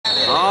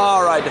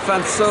All right,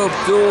 defense soap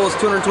duels,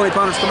 220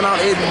 pounders coming out.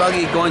 Aidan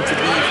Buggey going to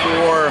be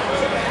for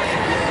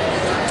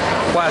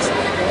Quest.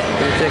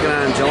 They're taking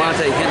on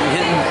Julante,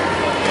 Hinton.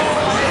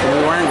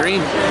 We're wearing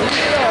green.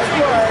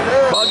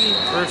 Buggey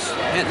versus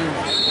Hinton.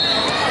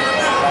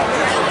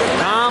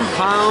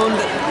 Compound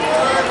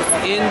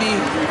Indy.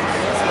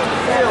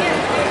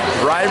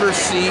 Driver's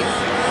seat.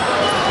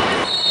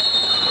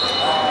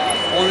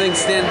 Only thing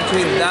standing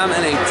between them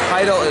and a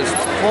title is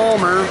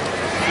Palmer.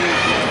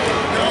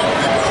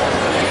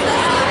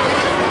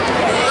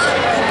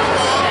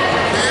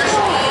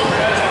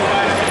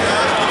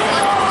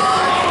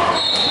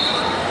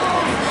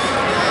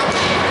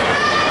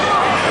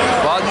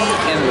 Buggey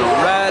in the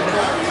red.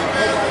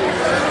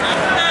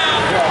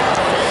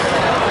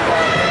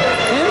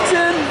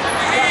 Hinton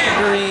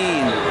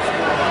green.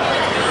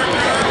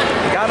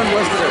 Got him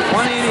listed at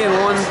 180 and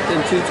 1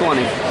 and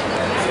 220.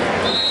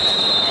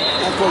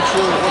 Not quite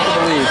sure what to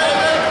believe.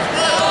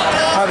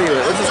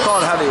 Heavyweight. Let's just call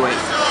it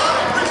heavyweight.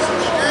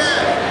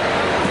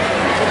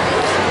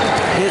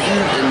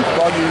 Hinton and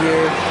Buggey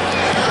here.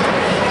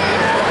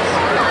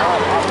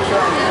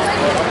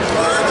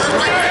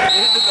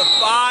 Into the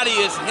body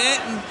is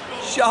Hinton.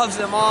 Shoves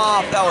him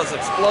off. That was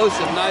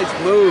explosive. Nice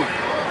move.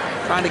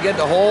 Trying to get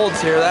the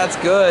holds here. That's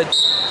good.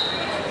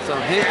 So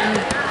Hinton.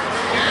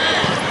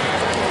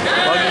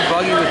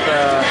 Buggey with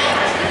no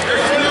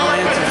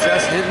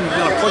success. Hinton's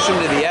going to push him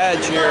to the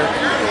edge here.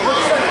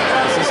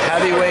 This is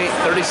heavyweight.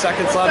 30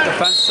 seconds left.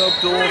 Defense soap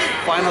duels.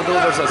 Final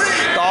duel. There's a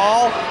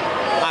stall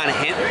on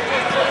Hinton.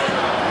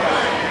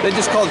 They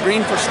just called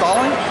green for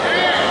stalling.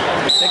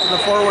 He's taking the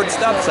forward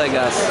steps, I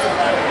guess.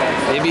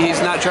 Maybe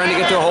he's not trying to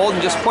get to a hold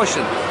and just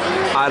pushing.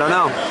 I don't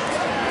know.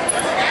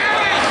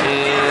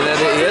 And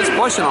he is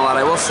pushing a lot,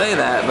 I will say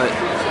that, but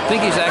I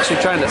think he's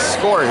actually trying to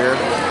score here.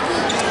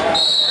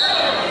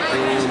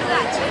 And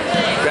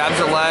grabs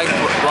a leg,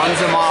 runs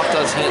him off,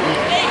 does Hinton.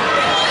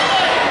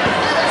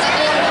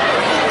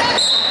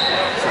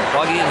 So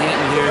Buggey and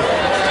Hinton here.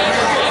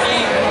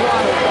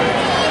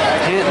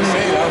 Hinton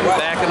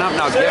backing up,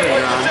 now giving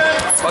it on.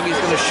 Buggey's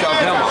going to shove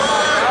him off.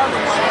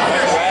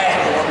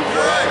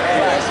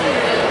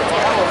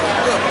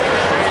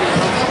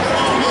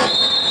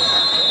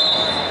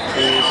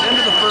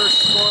 Into the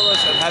first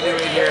scoreless at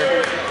heavyweight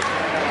here.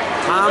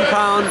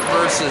 Compound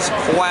versus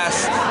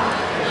Quest.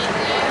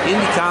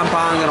 Indy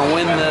Compound going to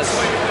win this.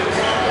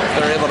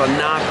 They're able to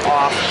knock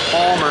off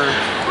Palmer,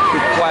 who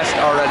Quest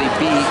already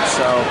beat.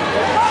 So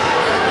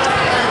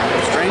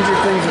stranger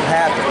things have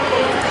happened.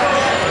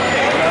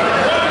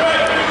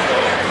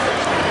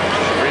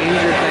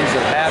 Stranger things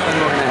have happened.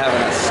 We're going to have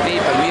an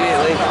escape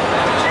immediately.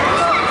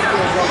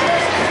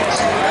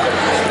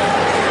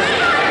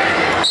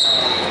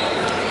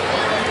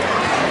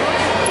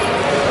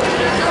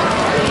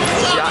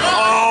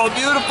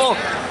 Beautiful.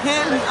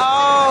 Hinton.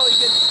 Oh, he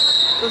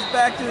goes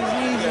back to his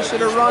knees. He should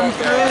have run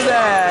through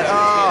that.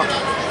 Oh.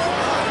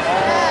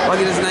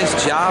 Buggey does a nice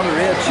job of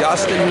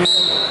readjusting here.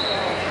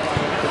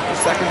 50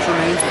 seconds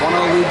remains. 1-0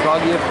 lead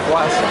Buggey of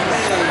Quest.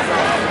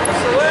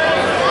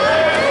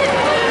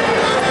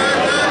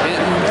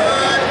 Hinton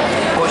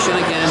pushing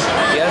again.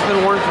 He has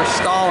been warned for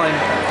stalling.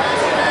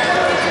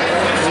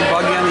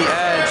 Buggey on the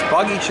edge.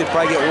 Buggey should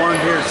probably get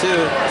warned here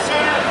too.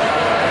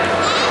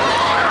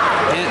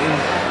 Hinton.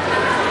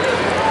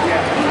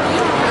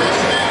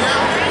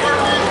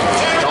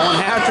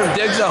 After him,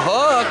 digs a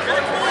hook,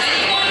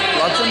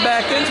 lets him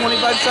back in,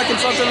 25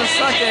 seconds left in the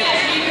second.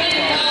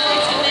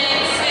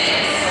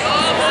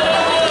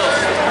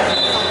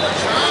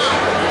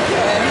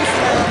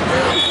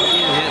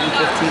 Hinton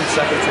 15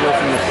 seconds away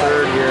from the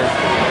third here.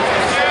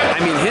 I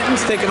mean,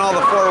 Hinton's taking all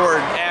the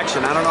forward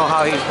action. I don't know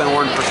how he's been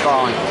warned for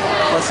stalling,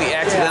 unless he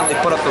accidentally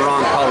put up the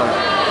wrong color.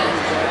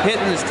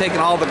 Hinton is taking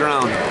all the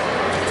ground.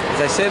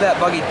 As I say that,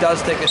 Buggey does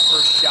take his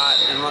first shot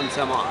and runs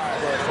him off.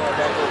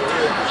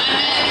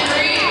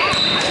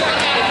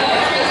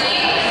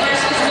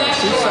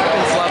 2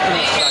 seconds left in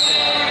the second.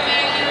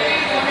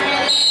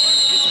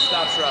 Hinton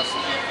stops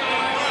wrestling.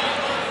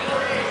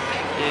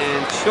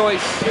 And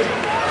choice.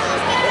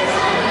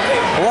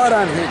 Blood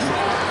on Hinton.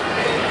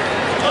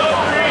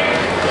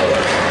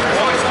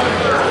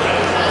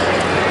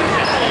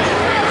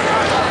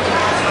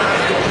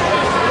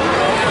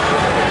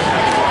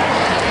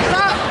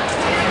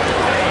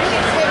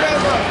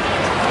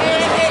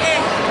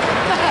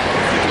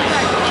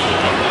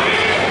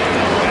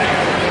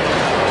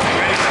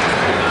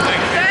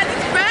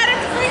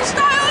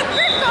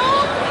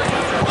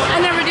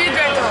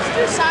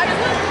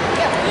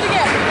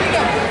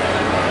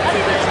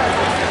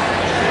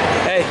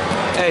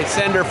 Hey,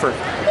 Senderford,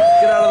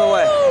 get out of the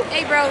way.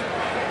 Hey, bro.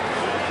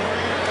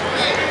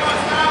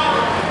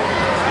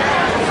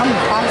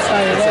 I'm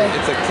sorry.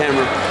 It's a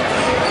camera.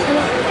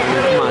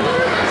 Come on.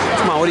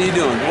 Come on, what are you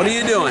doing? What are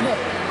you doing?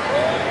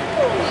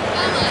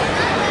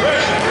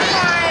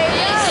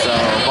 So,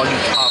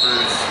 Buggey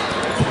covers.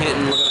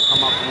 Hinton looking to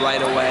come up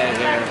right away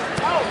here.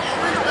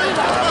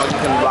 Buggey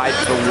can ride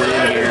to the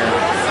win here.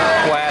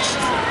 Quest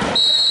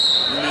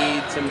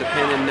needs him to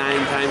pin him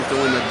 9 times to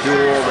win the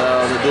duel,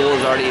 though. The duel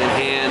is already in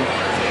hand.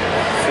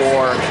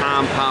 for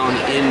Compound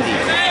Indy.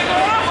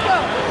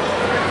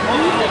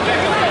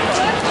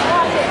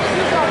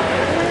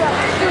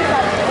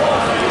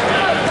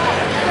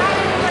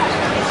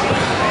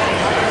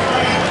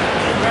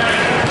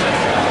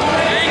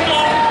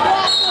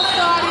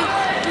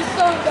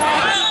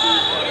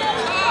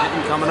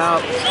 Hinton coming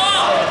out.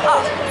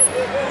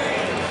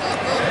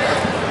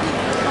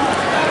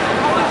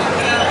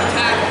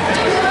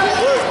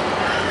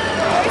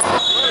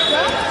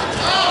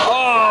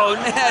 Oh,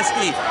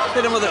 nasty.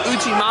 Hit him with an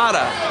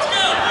Uchimata.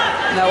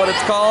 Isn't that what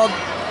it's called?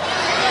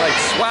 Like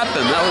swept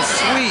him. That was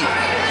sweet.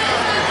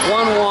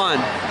 1-1.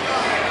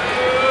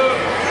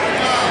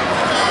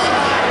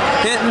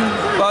 Hinton,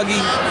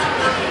 Buggey,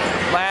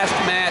 last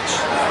match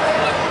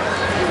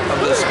of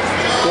this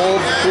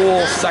gold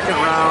pool second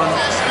round.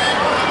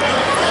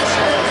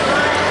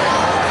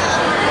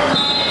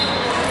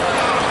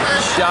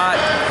 Shot,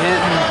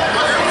 Hinton.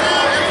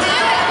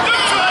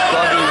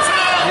 Buggey.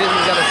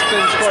 Hinton's got a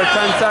spin score,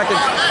 10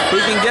 seconds. He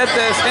can get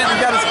this.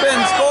 Hinton's got a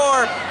spin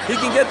score. He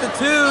can get the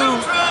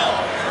 2.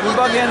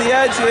 Buggey on the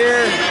edge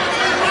here.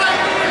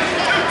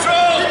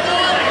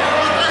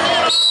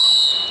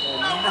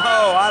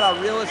 No, out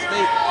of real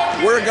estate.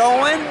 We're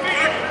going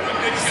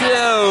to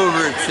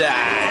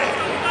overtime.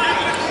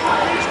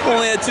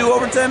 Only had 2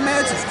 overtime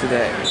matches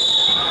today.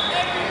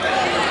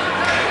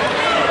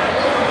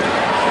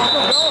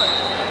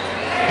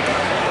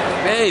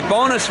 Hey,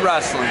 bonus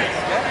wrestling.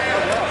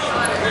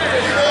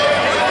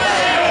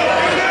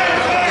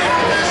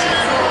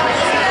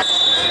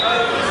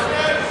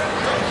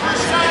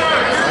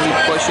 Keep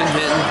pushing,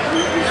 hitting.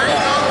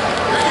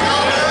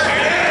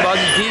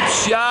 Buggey deep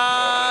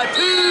shot.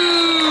 2.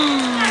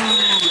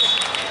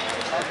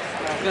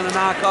 Gonna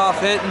knock off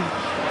Hinton,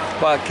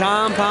 but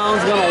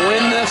Compound's gonna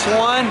win this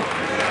one.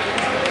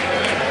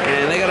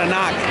 And they gotta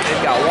knock.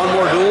 They've got one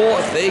more duel.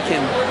 If they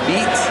can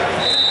beat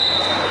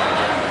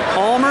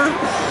Palmer,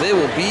 they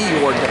will be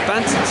your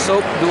defensive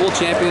soap dual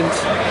champions.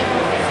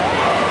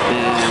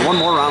 And one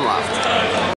more round left.